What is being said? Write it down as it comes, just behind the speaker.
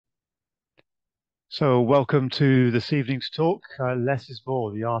So, welcome to this evening's talk, Less is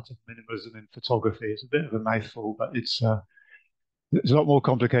More, the Art of Minimalism in Photography. It's a bit of a mouthful, but it's a lot more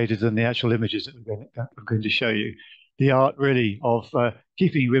complicated than the actual images that I'm going to show you. The art really of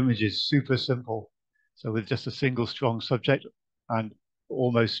keeping your images super simple. So with just a single strong subject and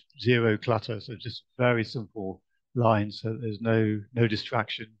almost zero clutter. So just very simple lines. So there's no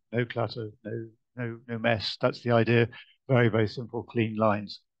distraction, no clutter, no mess. That's the idea. Very, very simple, clean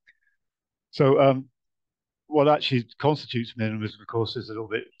lines. So what actually constitutes minimalism, of course, is a little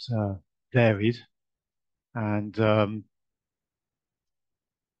bit varied. And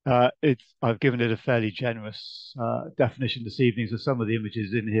I've given it a fairly generous definition this evening. So some of the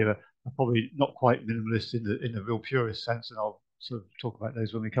images in here are probably not quite minimalist in the real purest sense, and I'll sort of talk about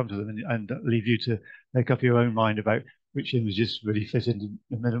those when we come to them, and leave you to make up your own mind about which images really fit into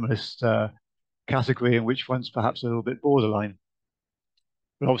the minimalist category and which ones perhaps a little bit borderline.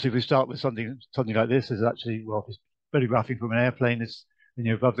 But obviously, if we start with something like this, is actually, well, if it's photographing from an airplane, it's and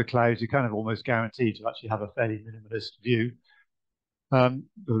you're above the clouds, you're kind of almost guaranteed to actually have a fairly minimalist view. Well,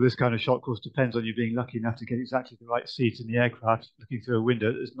 this kind of shot, of course, depends on you being lucky enough to get exactly the right seat in the aircraft, looking through a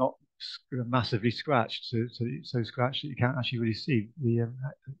window that's not massively scratched, so scratched that you can't actually really see the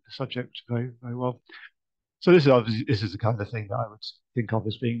subject very well. So this is the kind of thing that I would think of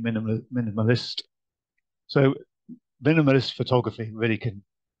as being minimalist. So minimalist photography really can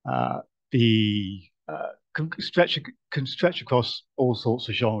be can stretch across all sorts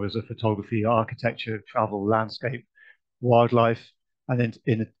of genres of photography: architecture, travel, landscape, wildlife, and then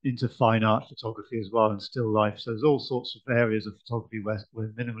into fine art photography as well, and still life. So there's all sorts of areas of photography where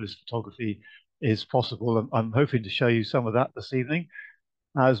minimalist photography is possible. I'm hoping to show you some of that this evening.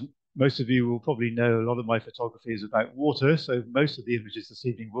 As most of you will probably know, a lot of my photography is about water, so most of the images this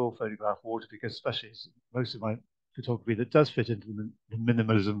evening will photograph water, because especially most of my photography that does fit into the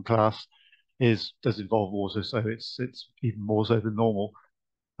minimalism class does involve water, so it's even more so than normal.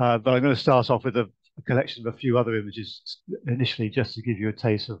 But I'm going to start off with a collection of a few other images initially, just to give you a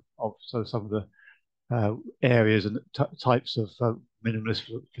taste of sort of some of the areas and types of minimalist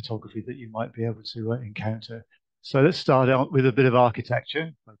photography that you might be able to encounter. So let's start out with a bit of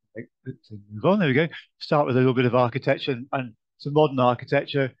architecture. Move on, there we go. Start with a little bit of architecture and some modern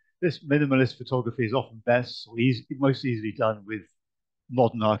architecture. This minimalist photography is often best or most easily done with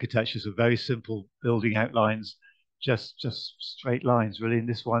modern architecture, so very simple building outlines, just straight lines really. In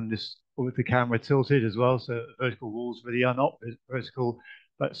this one, this with the camera tilted as well, so vertical walls really are not vertical,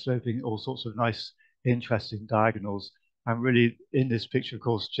 but sloping all sorts of nice, interesting diagonals. And really, in this picture, of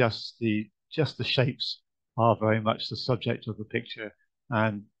course, just the shapes are very much the subject of the picture,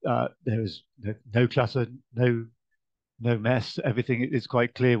 and there is no clutter, no mess. Everything is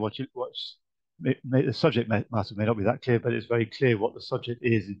quite clear. The subject matter may not be that clear, but it's very clear what the subject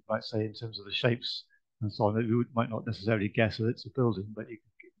is, you might say, in terms of the shapes and so on. You might not necessarily guess that it's a building, but you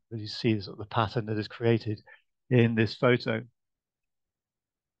can really see sort of the pattern that is created in this photo.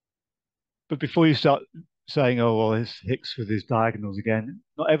 But before you start saying, oh, well, it's Hicks with his diagonals again,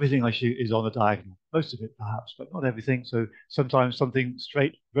 not everything I shoot is on a diagonal. Most of it, perhaps, but not everything. So sometimes something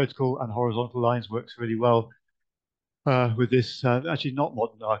straight, vertical, and horizontal lines works really well with this actually not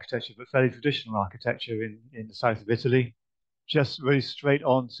modern architecture, but fairly traditional architecture in the south of Italy, just really straight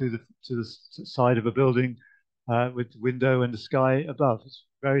on to the side of a building with the window and the sky above. It's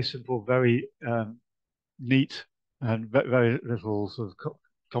very simple, very neat, and very little sort of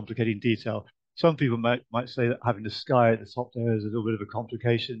complicating detail. Some people might say that having the sky at the top there is a little bit of a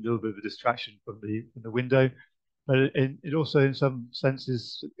complication, a little bit of a distraction from the window. But it also, in some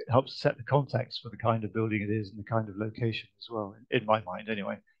senses, helps set the context for the kind of building it is and the kind of location as well, in my mind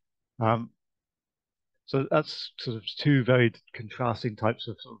anyway. Um, so that's sort of two very contrasting types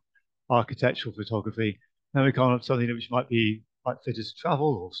of, sort of architectural photography. Then we come on to something which might fit as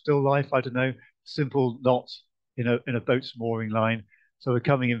travel or still life, I don't know, simple knot in a boat's mooring line. So we're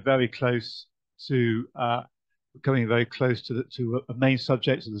coming in very close to a main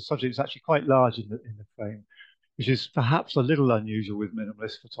subject, and the subject is actually quite large in the frame, which is perhaps a little unusual with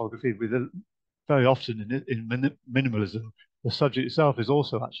minimalist photography. Very often in minimalism, the subject itself is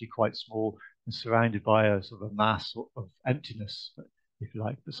also actually quite small and surrounded by a sort of a mass of emptiness, if you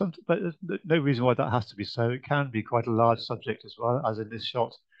like. But there's no reason why that has to be so. It can be quite a large subject as well, as in this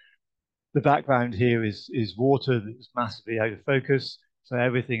shot. The background here is water that's massively out of focus. So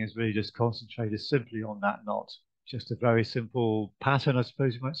everything is really just concentrated simply on that knot. Just a very simple pattern, I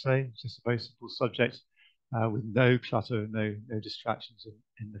suppose you might say. It's just a very simple subject with no clutter, no distractions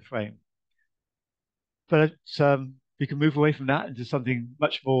in the frame. But we can move away from that into something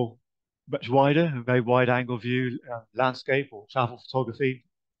much wider, a very wide angle view, landscape or travel photography.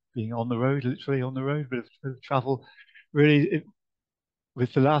 being on the road, literally on the road, bit of travel. Really,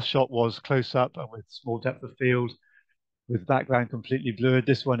 with the last shot was close up and with small depth of field, with background completely blurred.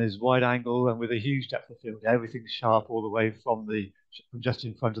 This one is wide angle and with a huge depth of field. Everything's sharp all the way from just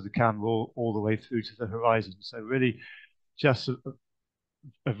in front of the camera all the way through to the horizon. So really, just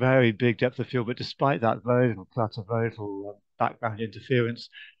a very big depth of field, but despite that, very little clutter, very little background interference.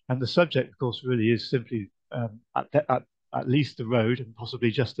 And the subject, of course, really is simply at least the road and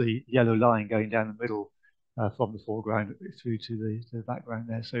possibly just the yellow line going down the middle from the foreground through to the background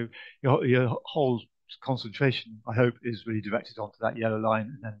there. So your whole concentration, I hope, is really directed onto that yellow line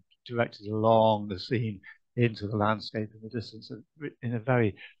and then directed along the scene into the landscape in the distance in a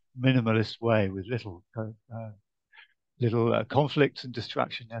very minimalist way with little conflict and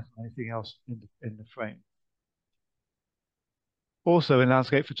distraction there from anything else in the frame. Also in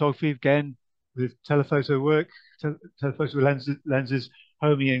landscape photography, again, with telephoto work, telephoto lenses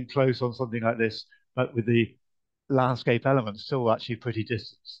homing in close on something like this, but with the landscape elements still actually pretty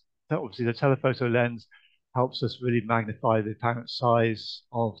distant. So obviously the telephoto lens helps us really magnify the apparent size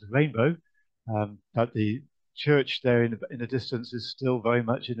of the rainbow, but the church there in the distance is still very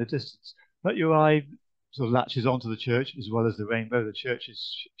much in the distance. But your eye sort of latches onto the church as well as the rainbow. The church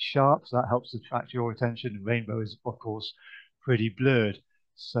is sharp, so that helps attract your attention. The rainbow is, of course, pretty blurred.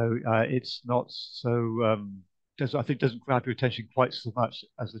 So it's not so, I think doesn't grab your attention quite so much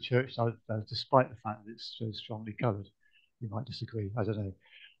as the church does, despite the fact that it's so strongly coloured. You might disagree, I don't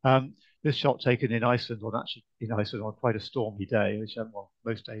know. This shot taken in Iceland, or actually in Iceland on quite a stormy day, which well,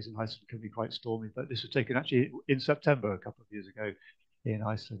 most days in Iceland can be quite stormy, but this was taken actually in September a couple of years ago in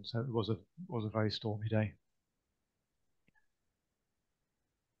Iceland, so it was a very stormy day.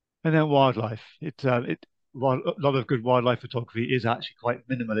 And then wildlife. A lot of good wildlife photography is actually quite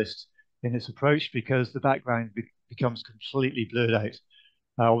minimalist in its approach because the background becomes completely blurred out.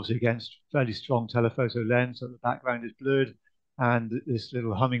 Obviously against fairly strong telephoto lens, so the background is blurred, and this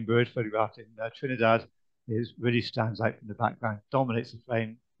little hummingbird photographed in Trinidad really stands out from the background, dominates the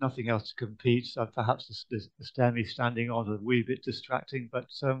frame, nothing else to compete. So perhaps the stem he's standing on is a wee bit distracting, but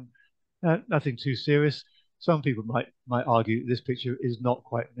nothing too serious. Some people might argue this picture is not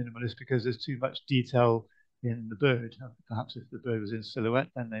quite minimalist because there's too much detail in the bird. Perhaps if the bird was in silhouette,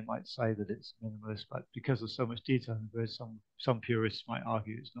 then they might say that it's minimalist. But because there's so much detail in the bird, some purists might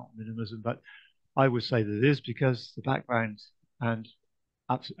argue it's not minimalism. But I would say that it is because the background and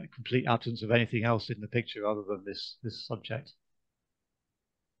complete absence of anything else in the picture other than this subject.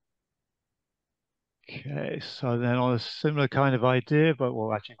 Okay, so then on a similar kind of idea, but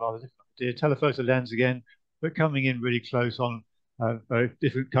well, actually rather different idea, telephoto lens again, but coming in really close on a very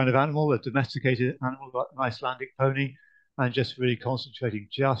different kind of animal, a domesticated animal, like an Icelandic pony, and just really concentrating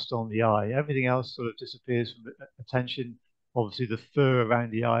just on the eye. Everything else sort of disappears from attention. Obviously, the fur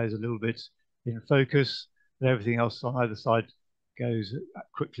around the eye is a little bit in focus, but everything else on either side becomes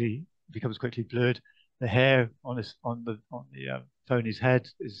quickly blurred. The hair on the pony's head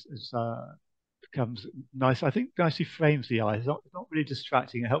becomes nice. I think nicely frames the eye. It's not really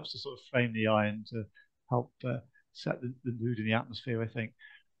distracting. It helps to sort of frame the eye and to help set the mood in the atmosphere, I think.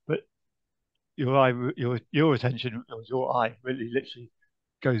 But your attention, or your eye, really literally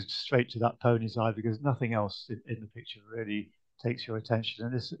goes straight to that pony's eye because nothing else in the picture really takes your attention.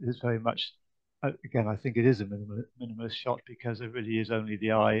 And this is very much, again, I think it is a minimalist shot because it really is only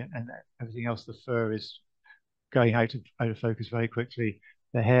the eye, and everything else, the fur is going out of focus very quickly.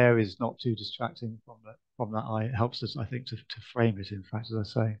 The hair is not too distracting from that eye. It helps us, I think, to frame it, in fact, as I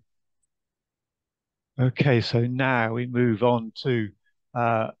say. Okay, so now we move on to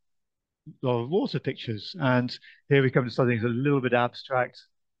a lot of water pictures. And here we come to something that's a little bit abstract.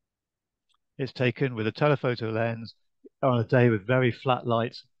 It's taken with a telephoto lens on a day with very flat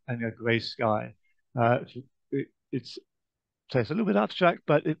light and a grey sky. It's a little bit abstract,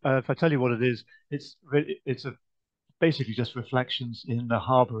 but if I tell you what it is, it's basically just reflections in the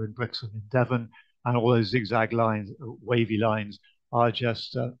harbour in Brixham in Devon, and all those zigzag lines, wavy lines, are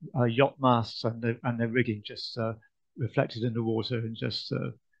just yacht masts and their rigging just reflected in the water and just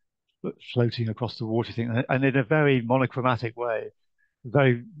floating across the water thing, and in a very monochromatic way,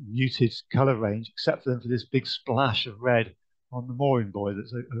 very muted color range, except for this big splash of red on the mooring buoy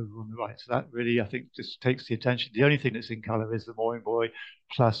that's over on the right. So that really, I think, just takes the attention. The only thing that's in color is the mooring buoy,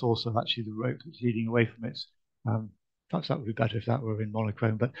 plus also actually the rope that's leading away from it. Perhaps that would be better if that were in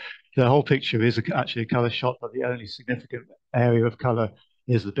monochrome, but the whole picture is actually a color shot, but the only significant area of color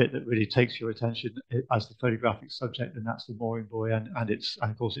is the bit that really takes your attention as the photographic subject, and that's the mooring buoy and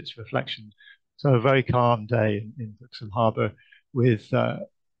of course its reflection. So a very calm day in Brixham Harbour with the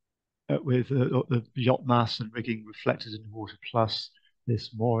yacht masts and rigging reflected in the water, plus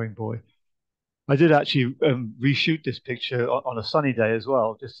this mooring buoy. I did actually reshoot this picture on a sunny day as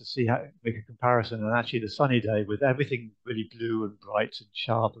well, just to see how make a comparison. And actually, the sunny day with everything really blue and bright and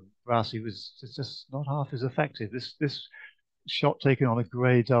sharp and brassy was just not half as effective. This shot taken on a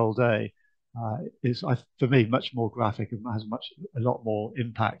grey, dull day is, for me, much more graphic and has a lot more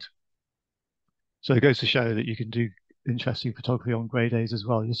impact. So it goes to show that you can do interesting photography on grey days as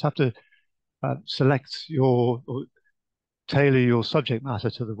well. You just have to select or tailor your subject matter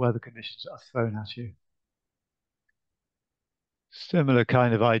to the weather conditions that are thrown at you. Similar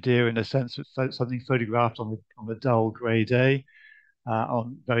kind of idea in the sense that something photographed on a dull grey day,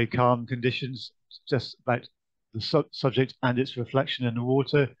 on very calm conditions, just about the subject and its reflection in the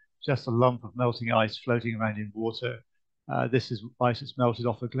water, just a lump of melting ice floating around in water. This is ice that's melted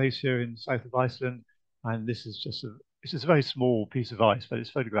off a glacier in the south of Iceland, and this is just a very small piece of ice, but it's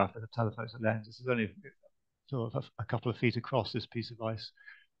photographed with a telephoto lens. This is only sort of a couple of feet across, this piece of ice,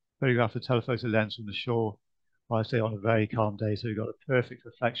 photographed with a telephoto lens from the shore, I say on a very calm day, so you've got a perfect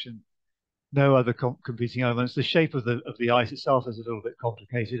reflection. No other competing elements. The shape of the ice itself is a little bit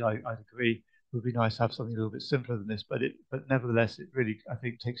complicated. I'd agree. It would be nice to have something a little bit simpler than this, but nevertheless, it really, I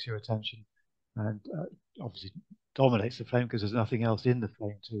think, takes your attention and obviously dominates the frame because there's nothing else in the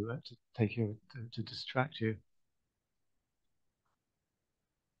frame to take you to distract you.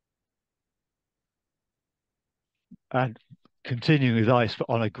 And continuing with ice, but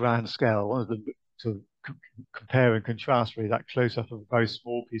on a grand scale, one of the sort of compare and contrast really that close up of a very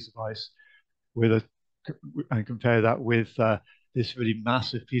small piece of ice with and compare that with this really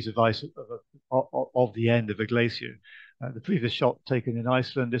massive piece of ice of the end of a glacier. The previous shot taken in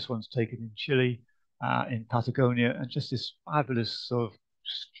Iceland, this one's taken in Chile, in Patagonia, and just this fabulous sort of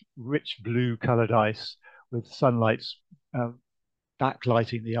rich blue colored ice with sunlight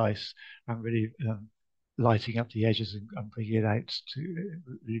backlighting the ice and really lighting up the edges and bringing it out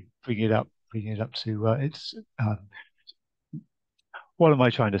to bringing it up to its what am I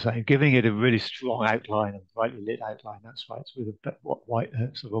trying to say? Giving it a really strong outline and brightly lit outline. That's right, with a white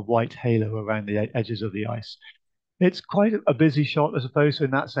sort of a white halo around the edges of the ice. It's quite a busy shot, I suppose. So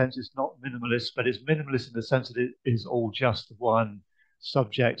in that sense, it's not minimalist, but it's minimalist in the sense that it is all just one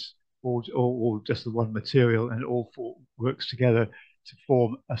subject or just the one material, and it all works together to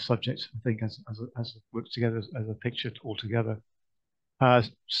form a subject. I think as it works together as a picture altogether.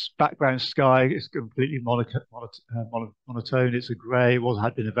 Background sky is completely monotone. It's a grey. It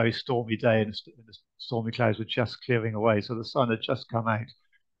had been a very stormy day, and the stormy clouds were just clearing away. So the sun had just come out,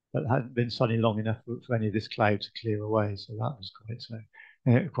 but it hadn't been sunny long enough for any of this cloud to clear away. So that was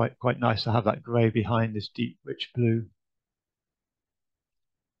quite nice to have that grey behind this deep, rich blue.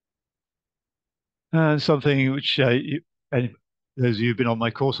 And something which those of you who've been on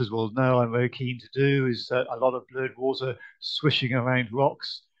my courses will know I'm very keen to do is a lot of blurred water swishing around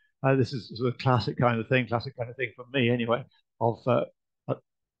rocks. This is sort of classic kind of thing for me anyway, of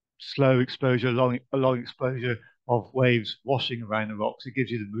slow exposure, long exposure of waves washing around the rocks. It gives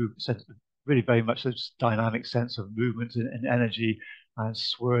you the sense, really very much a dynamic sense of movement and energy and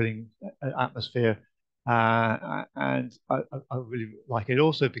swirling atmosphere. And I really like it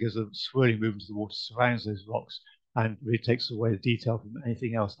also because the swirling movement of the water surrounds those rocks and really takes away the detail from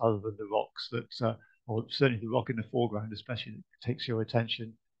anything else other than the rocks that, or certainly the rock in the foreground, especially, that takes your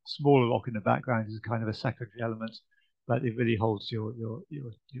attention. Smaller rock in the background is kind of a secondary element, but it really holds your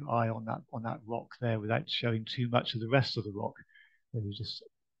eye on that rock there without showing too much of the rest of the rock. You just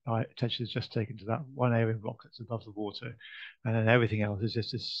attention is just taken to that one area of rock that's above the water, and then everything else is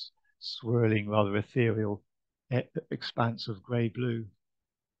just this swirling, rather ethereal expanse of grey blue.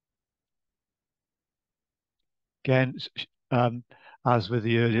 Again, as with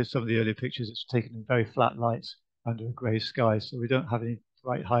some of the earlier pictures, it's taken in very flat light under a grey sky, so we don't have any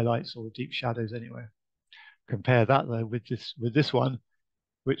bright highlights or deep shadows anywhere. Compare that though with this one,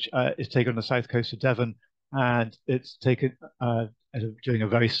 which is taken on the south coast of Devon, and it's taken during a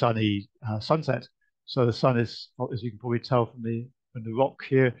very sunny sunset. So the sun is, as you can probably tell from the rock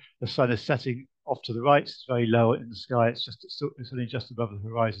here, the sun is setting off to the right. It's very low in the sky. It's only just above the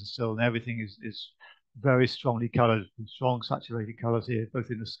horizon still, and everything is very strongly coloured, strong saturated colours here, both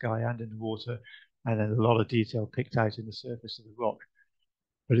in the sky and in the water, and then a lot of detail picked out in the surface of the rock.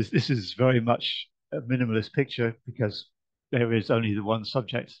 But this is very much a minimalist picture because there is only the one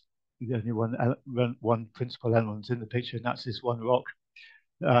subject, the only one principal element in the picture, and that's this one rock.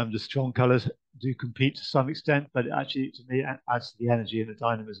 The strong colours do compete to some extent, but actually, to me, it adds to the energy and the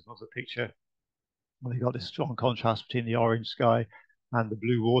dynamism of the picture. Well, you've got this strong contrast between the orange sky and the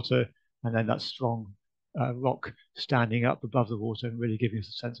blue water, and then that strong rock standing up above the water and really giving us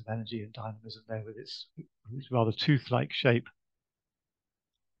a sense of energy and dynamism there with its rather tooth-like shape.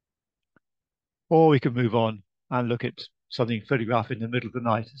 Or we can move on and look at something photographed in the middle of the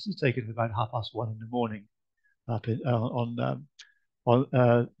night. This is taken at about 1:30 in the morning up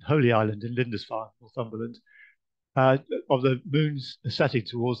on Holy Island in Lindisfarne, Northumberland, of the moon's setting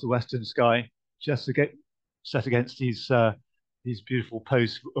towards the western sky, just to get set against these beautiful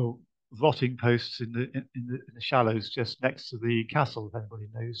posts, or rotting posts in the shallows just next to the castle, if anybody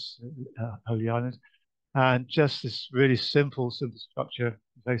knows Holy Island. And just this really simple structure,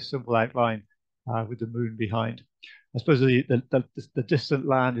 very simple outline with the moon behind. I suppose the distant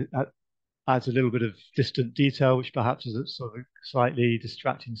land adds a little bit of distant detail, which perhaps is a sort of slightly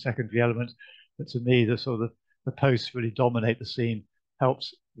distracting secondary element. But to me, the posts really dominate the scene,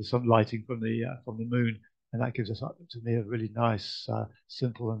 helps with some lighting from the moon, and that gives us, to me, a really nice,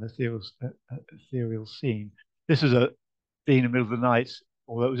 simple and ethereal scene. This is being in the middle of the night,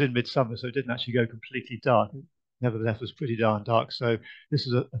 although it was in midsummer, so it didn't actually go completely dark. It nevertheless was pretty darn dark. So this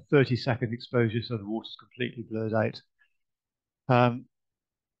is a 30-second exposure, so the water's completely blurred out.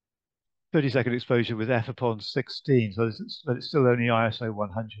 30-second exposure with f upon 16, but it's still only ISO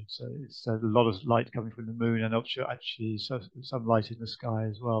 100, so it's a lot of light coming from the moon, and actually some light in the sky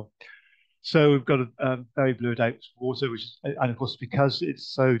as well. So we've got a very blurred out water, which is, and of course, because it's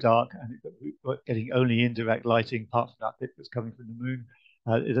so dark and we're getting only indirect lighting apart from that bit that's coming from the moon,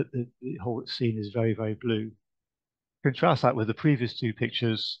 the whole scene is very, very blue. Contrast that with the previous two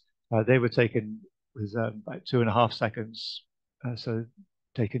pictures. They were taken with about 2.5 seconds, so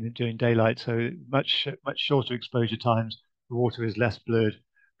taken during daylight, so much shorter exposure times. The water is less blurred,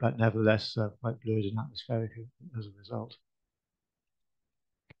 but nevertheless quite blurred and atmospheric as a result.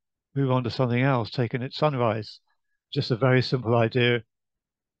 Move on to something else, taken at sunrise. Just a very simple idea,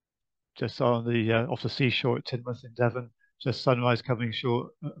 just on the off the seashore at Teignmouth in Devon, just sunrise coming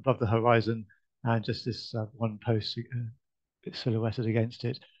short above the horizon, and just this one post silhouetted against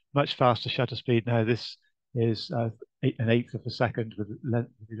it. Much faster shutter speed now. This is 1/8 of a second with the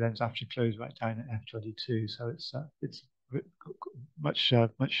lens aperture closed right down at f/22, so it's much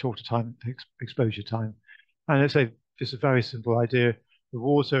shorter time exposure time, and it's just a very simple idea. The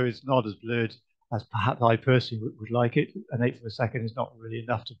water is not as blurred as perhaps I personally would like it. 1/8 of a second is not really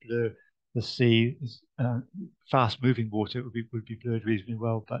enough to blur the sea. Fast-moving water would be blurred reasonably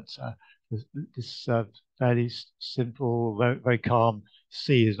well, but this fairly simple, very, very calm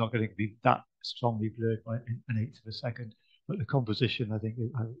sea is not going to be that strongly blurred by 1/8 of a second. But the composition, I think,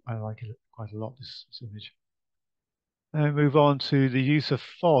 I like it quite a lot, this image. And move on to the use of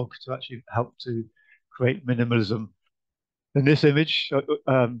fog to actually help to create minimalism. In this image,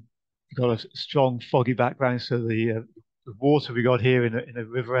 you've got a strong foggy background, so the water we got here in a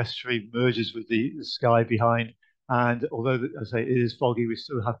river estuary merges with the sky behind. And although, as I say, it is foggy, we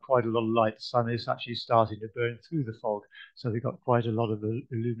still have quite a lot of light. The sun is actually starting to burn through the fog, so we've got quite a lot of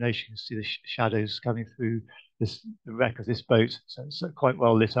illumination. You see the shadows coming through the wreck of this boat, so it's quite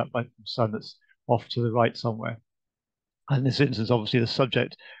well lit up by the sun that's off to the right somewhere. And in this instance, obviously, the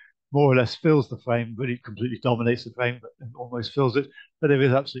subject more or less fills the frame, but it completely dominates the frame, but almost fills it. But there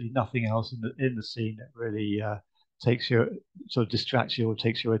is absolutely nothing else in the scene that really takes your sort of distracts you or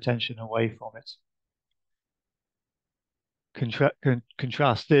takes your attention away from it.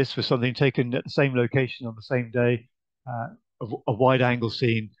 Contrast this with something taken at the same location on the same day, a wide-angle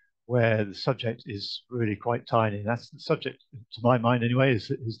scene where the subject is really quite tiny. And that's the subject, to my mind anyway, is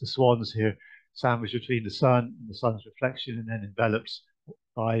the swans here, sandwiched between the sun and the sun's reflection, and then enveloped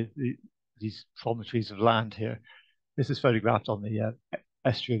by these promontories of land here. This is photographed on the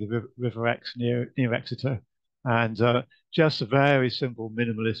estuary of the River Exe near Exeter, and just a very simple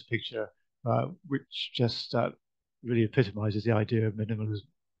minimalist picture, which just really epitomizes the idea of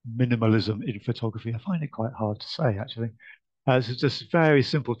minimalism in photography. I find it quite hard to say, actually. So just very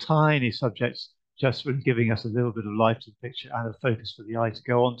simple, tiny subjects, just really giving us a little bit of life to the picture and a focus for the eye to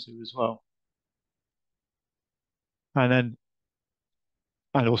go onto as well.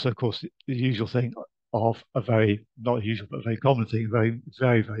 And also, of course, the usual thing of a very, not usual, but a very common thing, very,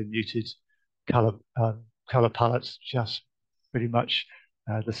 very, very muted color palettes, just pretty much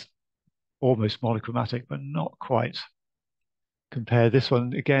this almost monochromatic, but not quite. Compare this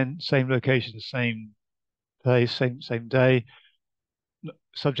one again, same location, same place, same day.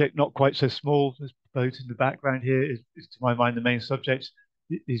 Subject not quite so small. This boat in the background here is to my mind the main subject.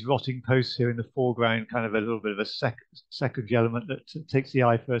 These rotting posts here in the foreground, kind of a little bit of a secondary element that takes the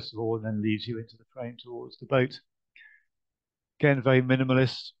eye first of all and then leads you into the frame towards the boat. Again, very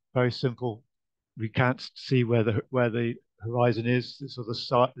minimalist, very simple. We can't see where the horizon is. So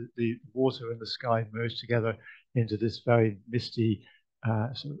the water and the sky merge together into this very misty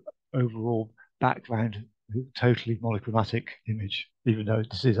sort of overall background, totally monochromatic image, even though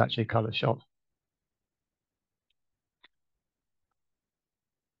this is actually a color shot.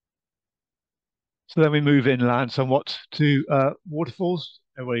 So then we move inland somewhat to waterfalls.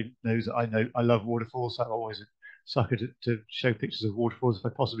 Everybody knows that I love waterfalls. So I'm always a sucker to show pictures of waterfalls if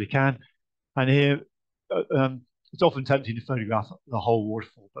I possibly can. And here, it's often tempting to photograph the whole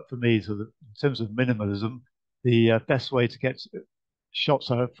waterfall, but for me, in terms of minimalism, the best way to get shots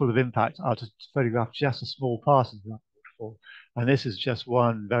that are full of impact are to photograph just a small part of that waterfall. And this is just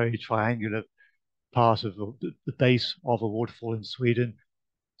one very triangular part of the base of a waterfall in Sweden,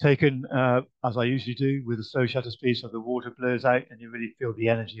 taken as I usually do with a slow shutter speed, so the water blurs out and you really feel the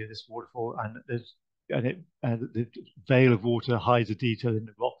energy of this waterfall. And the veil of water hides the detail in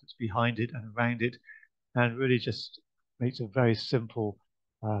the rock that's behind it and around it, and really just makes a very simple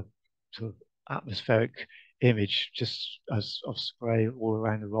sort of atmospheric image, just as of spray all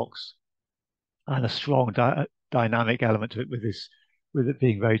around the rocks, and a strong dynamic element to it with it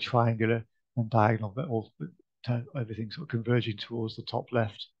being very triangular and diagonal, but all everything sort of converging towards the top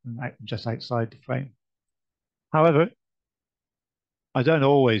left and just outside the frame. However, I don't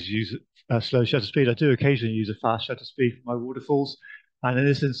always use a slow shutter speed. I do occasionally use a fast shutter speed for my waterfalls, and in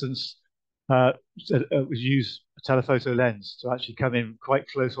this instance, we use a telephoto lens to actually come in quite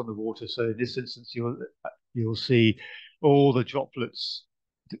close on the water. So in this instance, you'll see all the droplets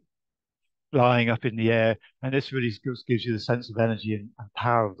flying up in the air, and this really gives you the sense of energy and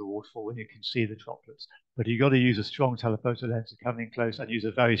power of the waterfall when you can see the droplets. But you've got to use a strong telephoto lens to come in close and use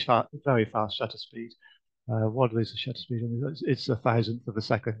a very fast shutter speed. What is the shutter speed? It's a thousandth of a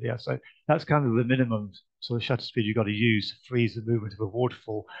second. Yeah, so that's kind of the minimum sort of shutter speed you've got to use to freeze the movement of a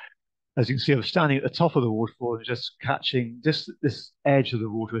waterfall. As you can see, I'm standing at the top of the waterfall and just catching just this edge of the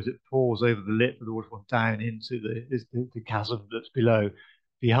water as it pours over the lip of the waterfall down into the chasm that's below.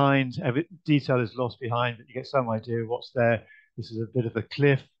 Behind, every detail is lost behind, but you get some idea of what's there. This is a bit of a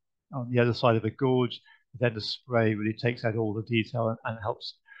cliff on the other side of a gorge. Then the spray really takes out all the detail and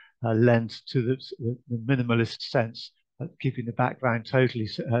helps lend to the minimalist sense, keeping the background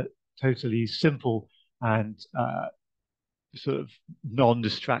totally simple and sort of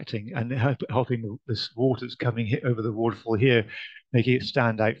non-distracting, and helping this water that's coming over the waterfall here, making it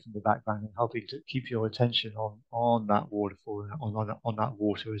stand out from the background and helping to keep your attention on that waterfall, on that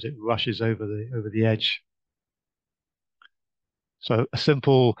water as it rushes over the edge. So a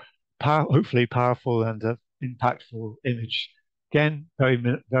simple, hopefully powerful and impactful image. Again,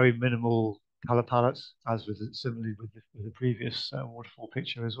 very minimal color palettes, as with similarly with the previous waterfall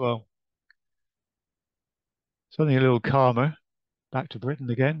picture as well. Something a little calmer. Back to Britain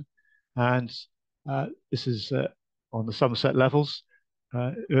again, and this is on the Somerset Levels.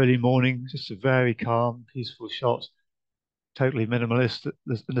 Early morning, just a very calm, peaceful shot, totally minimalist.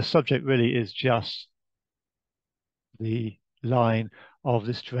 The subject really is just the line of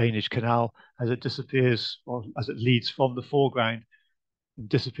this drainage canal as it disappears, or as it leads from the foreground and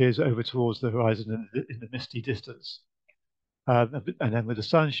disappears over towards the horizon in the misty distance. And then with the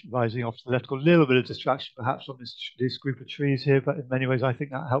sun rising off to the left, got a little bit of distraction perhaps on this group of trees here, but in many ways I think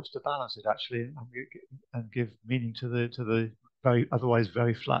that helps to balance it actually and give meaning to the otherwise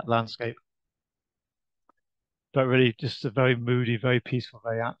very flat landscape. But really just a very moody, very peaceful,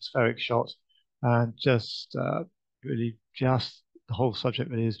 very atmospheric shot, and just really just the whole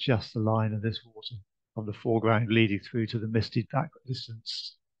subject really is just the line of this water from the foreground leading through to the misty back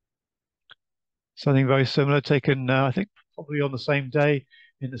distance. Something very similar taken, I think, probably on the same day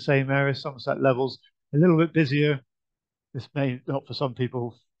in the same area, Somerset Levels, a little bit busier. This may not for some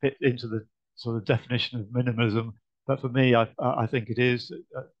people fit into the sort of definition of minimalism, but for me, I think it is.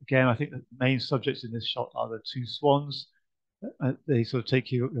 Again, I think the main subjects in this shot are the two swans. They sort of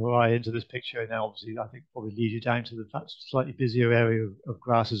take your eye into this picture, and then obviously I think probably lead you down to the slightly busier area of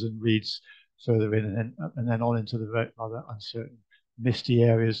grasses and reeds further in, and then on into the rather uncertain, misty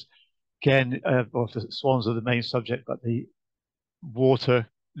areas. Again, both the swans are the main subject, but the water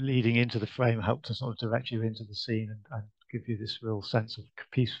leading into the frame helped to sort of direct you into the scene and give you this real sense of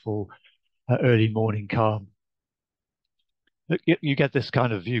peaceful early morning calm. You get this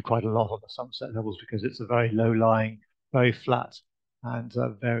kind of view quite a lot on the Somerset Levels because it's a very low-lying, very flat and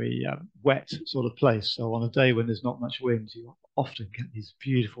very wet sort of place. So on a day when there's not much wind, you often get these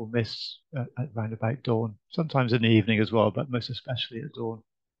beautiful mists around about dawn, sometimes in the evening as well, but most especially at dawn.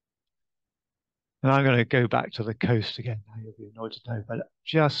 And I'm going to go back to the coast again. Now you'll be annoyed to know, but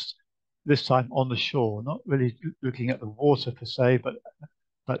just this time on the shore, not really looking at the water per se, but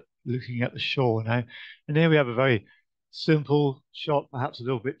looking at the shore now. And here we have a very simple shot, perhaps a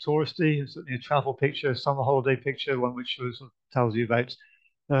little bit touristy, certainly a travel picture, a summer holiday picture, one which sort of tells you about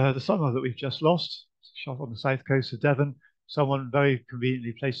the summer that we've just lost, shot on the south coast of Devon. Someone very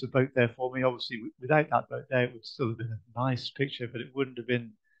conveniently placed a boat there for me. Obviously, without that boat there, it would still have been a nice picture, but it wouldn't have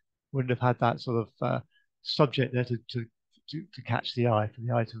been wouldn't have had that sort of subject there to catch the eye, for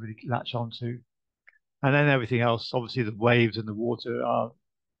the eye to really latch onto. And then everything else, obviously the waves and the water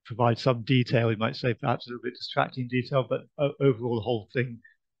provide some detail, you might say, perhaps a little bit distracting detail, but overall the whole thing,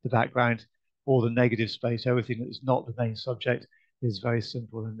 the background, all the negative space, everything that is not the main subject is very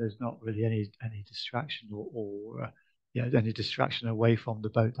simple, and there's not really any distraction or yeah, any distraction away from the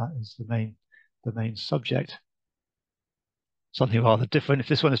boat. That is the main subject. Something rather different. If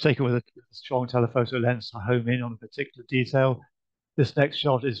this one is taken with a strong telephoto lens, I home in on a particular detail. This next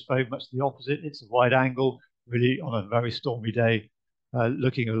shot is very much the opposite. It's a wide angle, really on a very stormy day,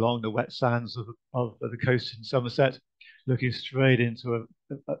 looking along the wet sands of the coast in Somerset, looking straight into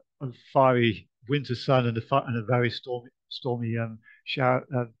a fiery winter sun and a very stormy shower,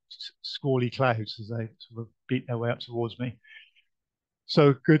 squally clouds as they sort of beat their way up towards me.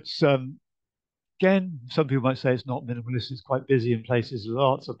 So good. Again, some people might say it's not minimalist. It's quite busy in places,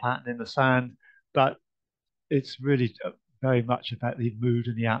 lots of pattern in the sand, but it's really very much about the mood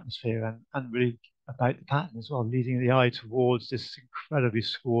and the atmosphere, and really about the pattern as well, leading the eye towards this incredibly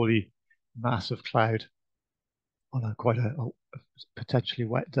squally mass of cloud on quite a potentially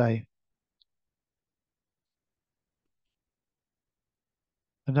wet day.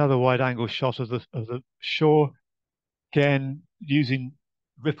 Another wide angle shot of the shore, again using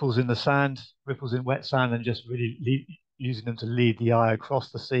ripples in the sand, ripples in wet sand, and just really using them to lead the eye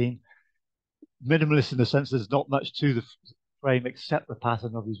across the scene. Minimalist in the sense there's not much to the frame except the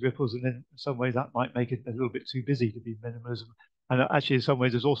pattern of these ripples, and in some ways that might make it a little bit too busy to be minimalism. And actually, in some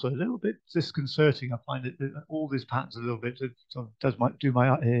ways, it's also a little bit disconcerting. I find that all these patterns a little bit they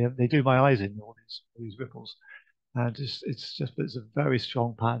do my eyes in, all these ripples, and it's a very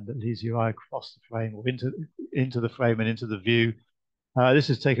strong pattern that leads your eye across the frame or into the frame and into the view. This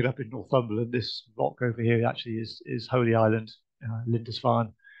is taken up in Northumberland. This rock over here actually is Holy Island,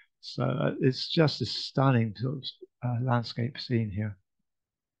 Lindisfarne. So it's just a stunning sort of landscape scene here.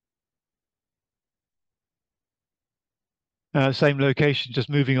 Same location, just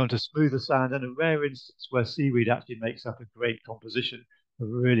moving on to smoother sand, and a rare instance where seaweed actually makes up a great composition. A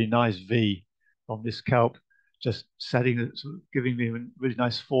really nice V from this kelp, just setting, sort of giving me a really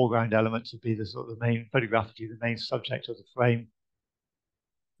nice foreground element to be the sort of the main photographically the main subject of the frame.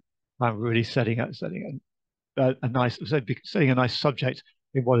 I'm really setting a nice setting a nice subject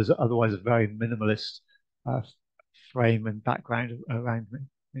in what is otherwise a very minimalist uh, frame and background around me,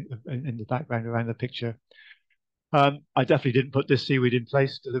 in the background around the picture. I definitely didn't put this seaweed in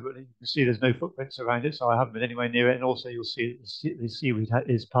place deliberately. You can see there's no footprints around it, so I haven't been anywhere near it. And also you'll see the seaweed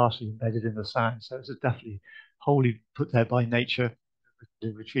is partially embedded in the sand, so it's definitely wholly put there by nature.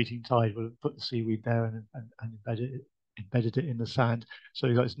 The retreating tide will put the seaweed there and embedded it in the sand. So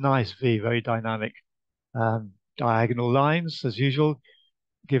you've got this nice V, very dynamic diagonal lines as usual,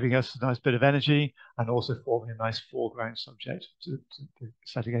 giving us a nice bit of energy and also forming a nice foreground subject to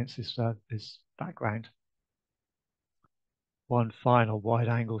set against this background. One final wide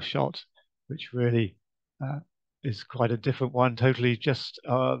angle shot, which really is quite a different one, totally just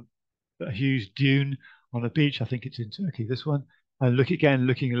a huge dune on a beach. I think it's in Turkey, this one. And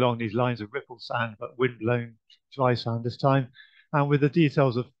looking along these lines of rippled sand, but wind-blown dry sand this time. And with the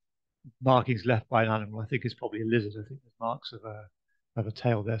details of markings left by an animal. I think it's probably a lizard. I think there's marks of a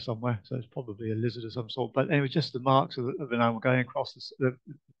tail there somewhere. So it's probably a lizard of some sort. But anyway, just the marks of an animal going across the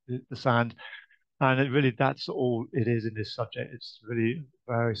sand. And it really, that's all it is in this subject. It's really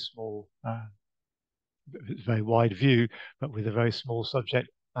very small, very wide view, but with a very small subject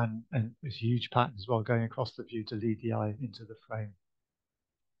and this huge pattern as well going across the view to lead the eye into the frame.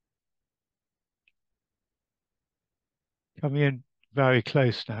 Coming in very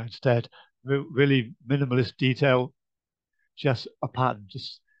close now instead, really minimalist detail, just a pattern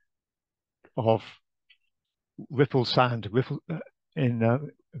just of ripple sand, ripples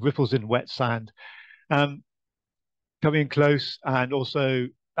in wet sand. Coming in close and also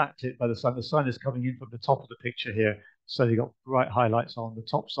backlit by the sun. The sun is coming in from the top of the picture here. So you've got bright highlights on the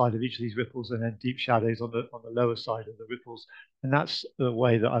top side of each of these ripples and then deep shadows on the lower side of the ripples. And that's the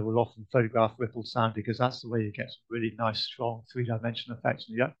way that I will often photograph rippled sand, because that's the way you get some really nice, strong three-dimensional effects.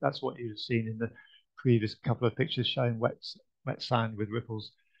 And that's what you've seen in the previous couple of pictures showing wet sand with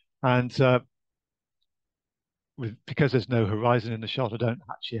ripples. And because there's no horizon in the shot, I don't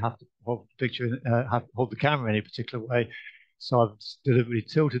actually have to hold the picture, hold the camera in any particular way. So I've deliberately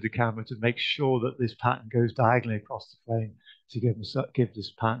tilted the camera to make sure that this pattern goes diagonally across the frame to give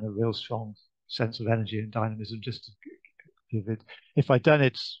this pattern a real strong sense of energy and dynamism. Just to give it, if I'd done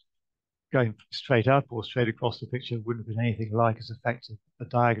it going straight up or straight across the picture, it wouldn't have been anything like as effective. The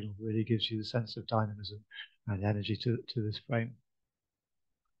diagonal really gives you the sense of dynamism and energy to this frame.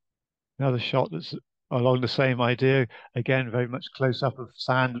 Another shot that's along the same idea, again, very much close up of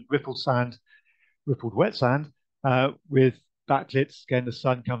sand, rippled wet sand, with backlit, again, the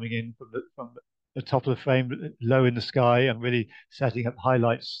sun coming in from the top of the frame, low in the sky, and really setting up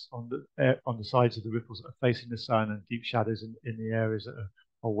highlights on the sides of the ripples that are facing the sun, and deep shadows in the areas that are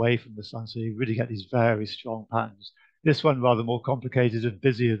away from the sun. So you really get these very strong patterns. This one rather more complicated and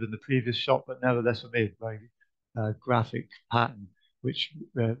busier than the previous shot, but nevertheless for me, a very graphic pattern, which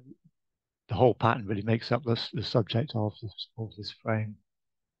the whole pattern really makes up the subject of this frame.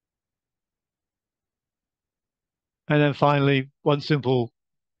 And then finally, one simple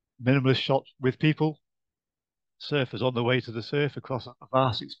minimalist shot with people. Surfers on the way to the surf across a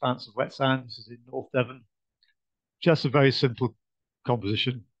vast expanse of wet sand. This is in North Devon. Just a very simple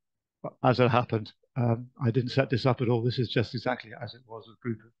composition, as it happened. I didn't set this up at all. This is just exactly as it was,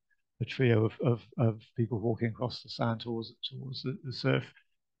 a trio of people walking across the sand towards the surf,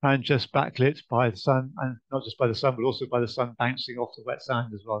 and just backlit by the sun, and not just by the sun, but also by the sun bouncing off the wet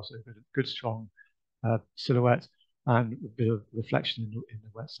sand as well. So a good strong silhouette and a bit of reflection in the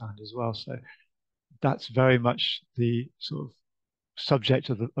wet sand as well. So that's very much the sort of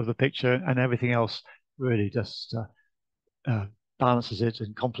subject of the picture, and everything else really just balances it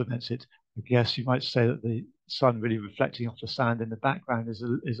and complements it. I guess you might say that the sun really reflecting off the sand in the background is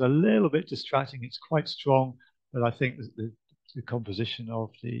a little bit distracting. It's quite strong, but I think that the composition of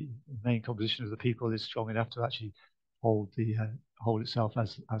the main composition of the people is strong enough to actually hold itself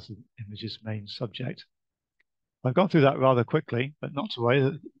as the image's main subject. I've gone through that rather quickly, but not to worry.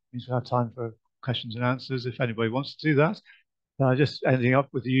 That means we have time for questions and answers if anybody wants to do that. Just ending up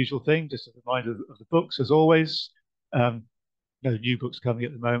with the usual thing, just a reminder of the books as always. No new books coming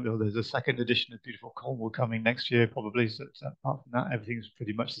at the moment, or there's a second edition of Beautiful Cornwall coming next year, probably. So apart from that, everything's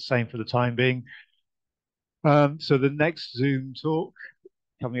pretty much the same for the time being. So the next Zoom talk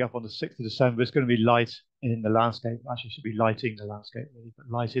coming up on the 6th of December is going to be light in the landscape. Actually, should be lighting the landscape, really, but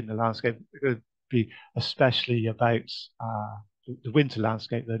light in the landscape. It's going to be especially about the winter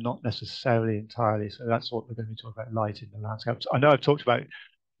landscape. They're not necessarily entirely. So that's what we're going to be talking about, light in the landscape. I know I've talked about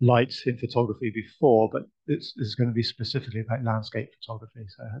light in photography before, but this is going to be specifically about landscape photography.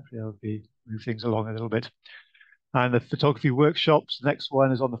 So hopefully I'll move things along a little bit. And the photography workshops, the next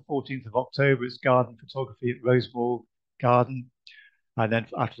one is on the 14th of October. It's garden photography at Rosemore Garden. And then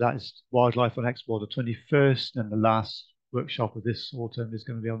after that is wildlife on Explore the 21st. And the last workshop of this autumn is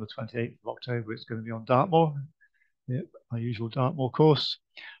going to be on the 28th of October. It's going to be on Dartmoor, our usual Dartmoor course.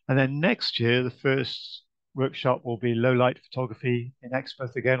 And then next year, the first workshop will be low light photography in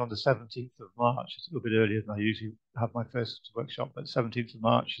Exmouth again on the 17th of March. It's a little bit earlier than I usually have my first workshop, but 17th of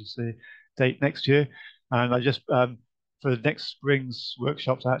March is the date next year. And I just, for the next spring's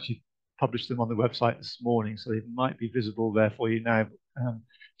workshops, I actually published them on the website this morning, so they might be visible there for you now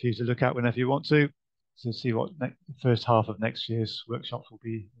for you to look at whenever you want to see what the first half of next year's workshops will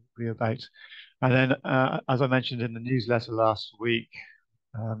be about. And then, as I mentioned in the newsletter last week,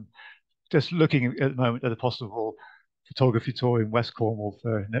 just looking at the moment at a possible photography tour in West Cornwall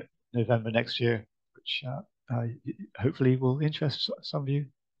for November next year, which hopefully will interest some of you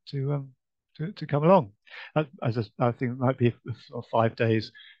to come along. I think it might be 5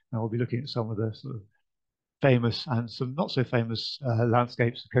 days, and we'll be looking at some of the sort of famous and some not so famous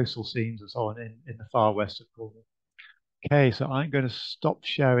landscapes, coastal scenes, and so on in the far west of Cornwall. Okay, so I'm going to stop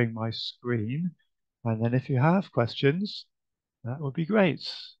sharing my screen, and then if you have questions, that would be great.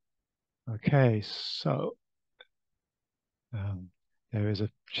 Okay, so there is a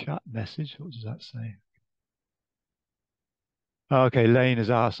chat message. What does that say? Okay, Lane has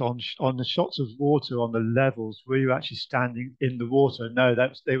asked on the shots of water on the levels, were you actually standing in the water? No,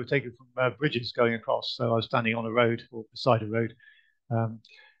 they were taken from bridges going across. So I was standing on a road or beside a road,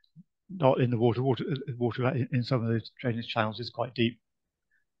 not in the water. Water in some of the drainage channels is quite deep.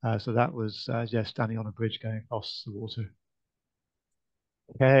 So that was standing on a bridge going across the water.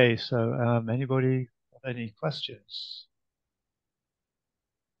 Okay, so anybody have any questions?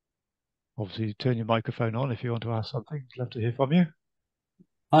 Obviously, turn your microphone on if you want to ask something. I'd love to hear from you.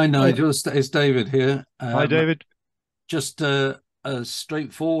 Hi, Nigel. It's David here. Hi, David. Just a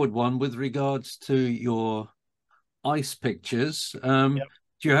straightforward one with regards to your ice pictures. Yep.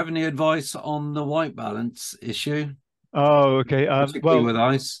 Do you have any advice on the white balance issue? Oh, okay. Particularly with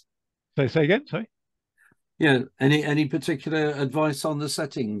ice. Say again. Sorry. Yeah. Any particular advice on the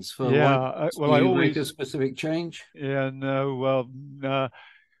settings for Yeah. white? Well, Do I you always. make a specific change? Yeah. No. Well.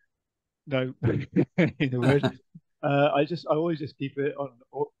 No. In a word. I always just keep it on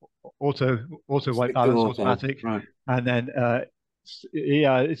auto white Stick to balance, auto, automatic, right? and then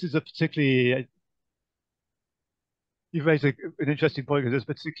yeah, this is a particularly you've raised an interesting point because there's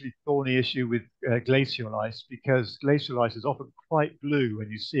a particularly thorny issue with glacial ice because glacial ice is often quite blue when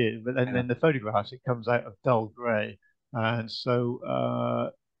you see it, but then Yeah. in the photographs it comes out of dull grey, and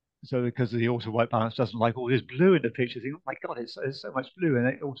so because the auto white balance doesn't like all this blue in the picture, you think, oh my God, it's so much blue, and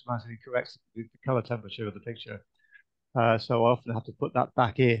it automatically corrects the color temperature of the picture. So I often have to put that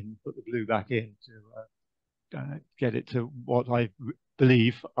back in, put the blue back in to get it to what I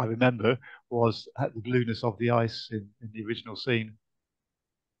believe I remember was at the blueness of the ice in the original scene.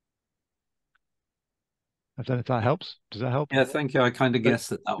 I don't know if that helps. Does that help? Yeah, thank you. I kind of But guessed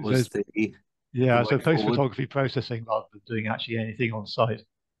that that so was the yeah, way so post forward. photography processing rather than doing actually anything on site.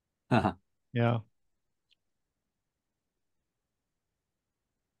 Yeah.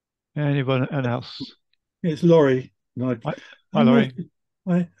 Anyone else? It's Laurie. No, Hi, hi um, Laurie.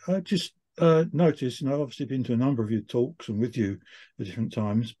 I just noticed, and I've obviously been to a number of your talks and with you at different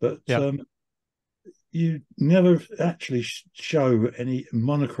times, but Yeah. you never actually show any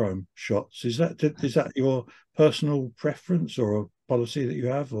monochrome shots. Is that your personal preference or a policy that you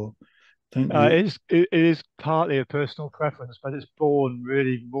have, or don't you? It is partly a personal preference, but it's born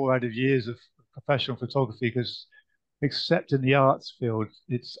really more out of years of professional photography because, except in the arts field,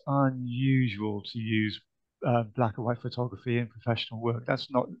 it's unusual to use black and white photography in professional work. That's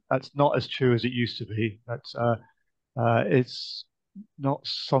not as true as it used to be. It's not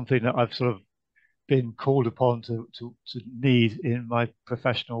something that I've sort of been called upon to need in my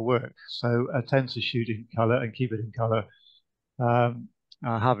professional work. So I tend to shoot in color and keep it in color. Um,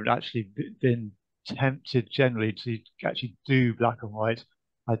 I haven't actually been tempted generally to actually do black and white.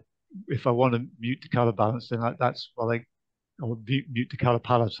 I, if I want to mute the color balance, then that's what or mute the color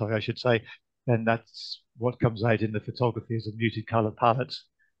palette, sorry, I should say, then that's what comes out in the photography is a muted color palette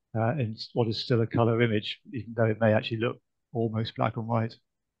in what is still a color image, even though it may actually look almost black and white.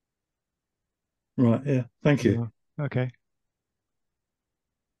 Right. Yeah. Thank you. Yeah. Okay.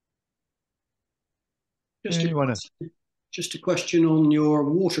 Just a Anyone else? question, just a question on your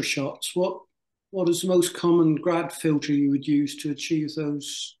water shots. What is the most common grad filter you would use to achieve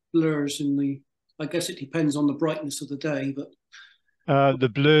those blurs in the? I guess it depends on the brightness of the day, but The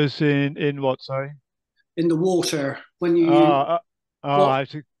blurs in what? Sorry. in the water when you use Ah,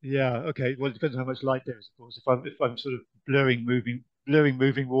 what? yeah. Okay. Well, it depends on how much light there is, of course. If I'm sort of blurring moving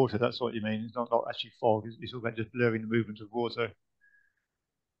water, that's what you mean. It's not actually fog. It's all about just blurring the movement of water.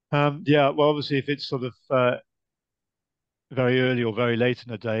 Yeah. Well, obviously, if it's sort of very early or very late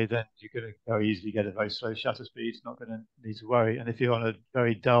in the day, then you're going to very easily get a very slow shutter speed. Not going to need to worry. And if you're on a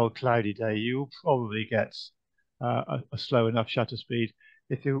very dull, cloudy day, you'll probably get a slow enough shutter speed.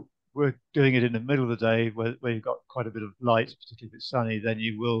 If you were doing it in the middle of the day where you've got quite a bit of light, particularly if it's sunny, then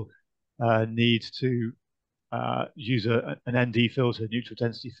you will need to use an ND filter, neutral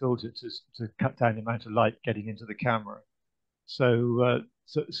density filter, to cut down the amount of light getting into the camera. So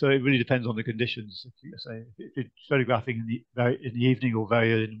it really depends on the conditions. If you're photographing in the evening or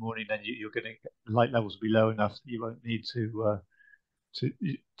very early in the morning, then you're going to the light levels will be low enough that you won't need to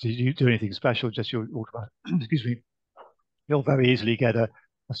do anything special. Just your automatic. Excuse me. You'll very easily get a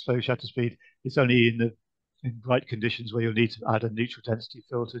slow shutter speed. It's only in bright conditions where you'll need to add a neutral density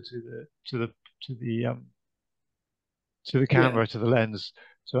filter to the Yeah. camera, to the lens,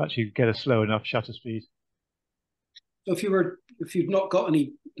 to actually get a slow enough shutter speed. So if you've not got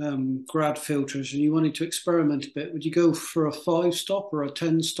any grad filters and you wanted to experiment a bit, would you go for a 5-stop or a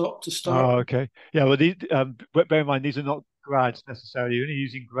 10-stop to start? Oh, okay. Yeah, well, bear in mind, these are not grads necessarily. You're only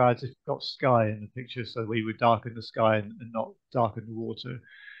using grads if you've got sky in the picture, so we would darken the sky and not darken the water.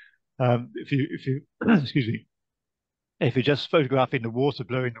 If you excuse me, if you're just photographing the water,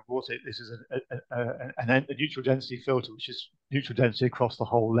 blurring the water, this is a neutral density filter, which is neutral density across the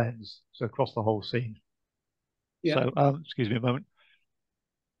whole lens, so across the whole scene. Yeah. So, excuse me a moment.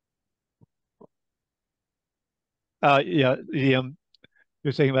 Yeah,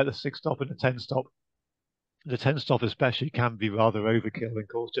 you're saying about the 6-stop and the 10-stop. The 10-stop especially can be rather overkill and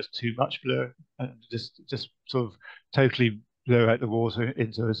cause just too much blur and just sort of totally blur out the water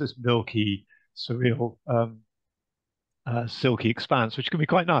into this milky, surreal, silky expanse, which can be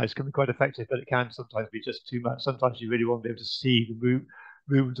quite nice, can be quite effective, but it can sometimes be just too much. Sometimes you really want to be able to see the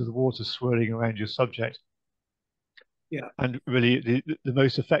movement of the water swirling around your subject. Yeah. And really, the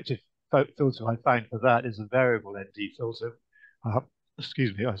most effective filter I find for that is a variable ND filter.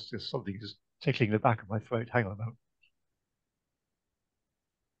 Excuse me, something is tickling the back of my throat. Hang on a moment.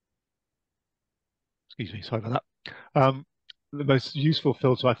 Excuse me, sorry about that. The most useful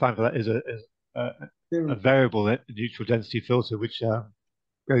filter I find for that is a variable neutral density filter, which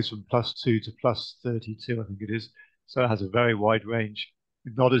goes from +2 to +32, I think it is. So it has a very wide range.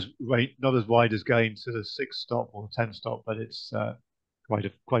 not as wide as going to the 6-stop or 10-stop, but it's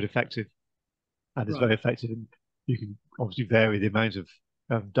quite effective, and it's very effective. And you can obviously vary the amount of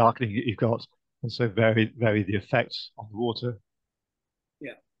darkening that you've got, and so vary the effects on the water.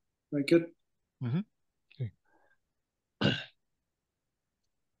 Yeah, very good. Mm-hmm. Okay.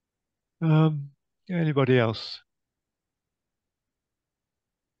 Anybody else?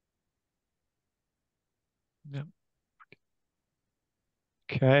 No.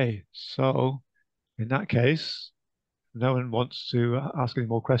 Okay, so in that case, no one wants to ask any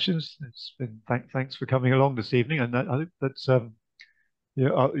more questions. It's been thanks for coming along this evening, and I hope that's hope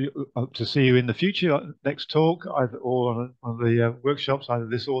to see you in the future. Next talk, either or on the workshops, either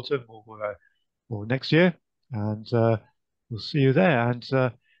this autumn or next year, and we'll see you there. And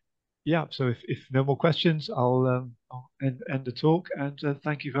yeah, so if no more questions, I'll end the talk. And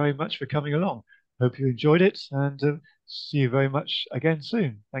thank you very much for coming along. Hope you enjoyed it, and see you very much again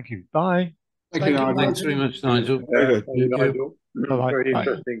soon. Thank you. Bye. Thank you, Nigel. Thanks very much, Nigel. Very good. Thank you, Nigel. Bye-bye. Very Bye.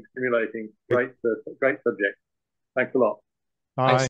 interesting, stimulating, great subject. Thanks a lot. Bye.